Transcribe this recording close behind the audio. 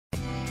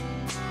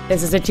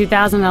This is a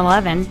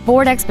 2011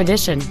 Ford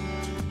Expedition.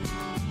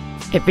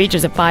 It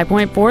features a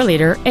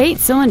 5.4-liter,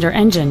 8-cylinder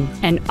engine,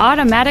 an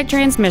automatic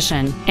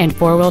transmission, and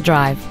 4-wheel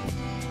drive.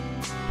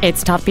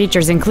 Its top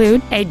features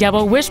include a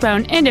double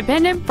wishbone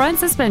independent front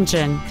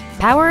suspension,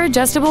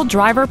 power-adjustable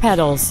driver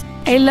pedals,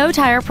 a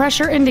low-tire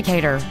pressure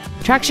indicator,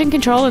 traction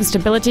control and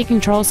stability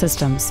control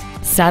systems,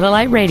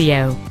 satellite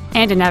radio,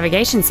 and a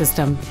navigation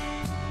system.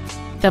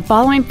 The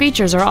following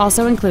features are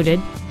also included: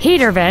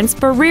 heater vents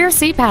for rear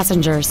seat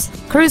passengers,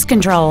 cruise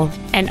control,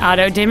 an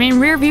auto-dimming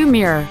rearview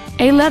mirror,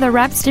 a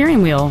leather-wrapped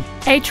steering wheel,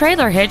 a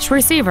trailer hitch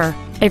receiver,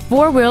 a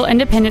 4-wheel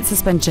independent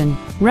suspension,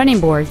 running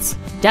boards,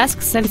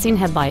 dusk-sensing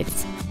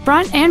headlights,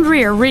 front and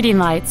rear reading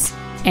lights,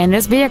 and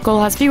this vehicle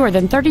has fewer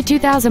than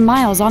 32,000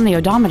 miles on the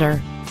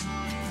odometer.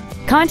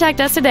 Contact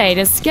us today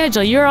to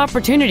schedule your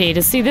opportunity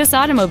to see this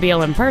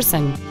automobile in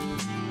person.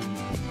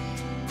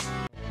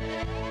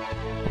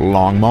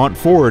 Longmont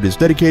Ford is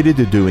dedicated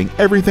to doing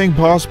everything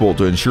possible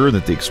to ensure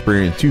that the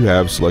experience you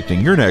have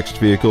selecting your next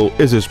vehicle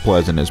is as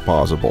pleasant as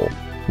possible.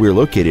 We're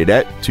located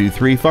at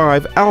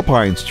 235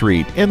 Alpine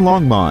Street in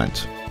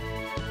Longmont.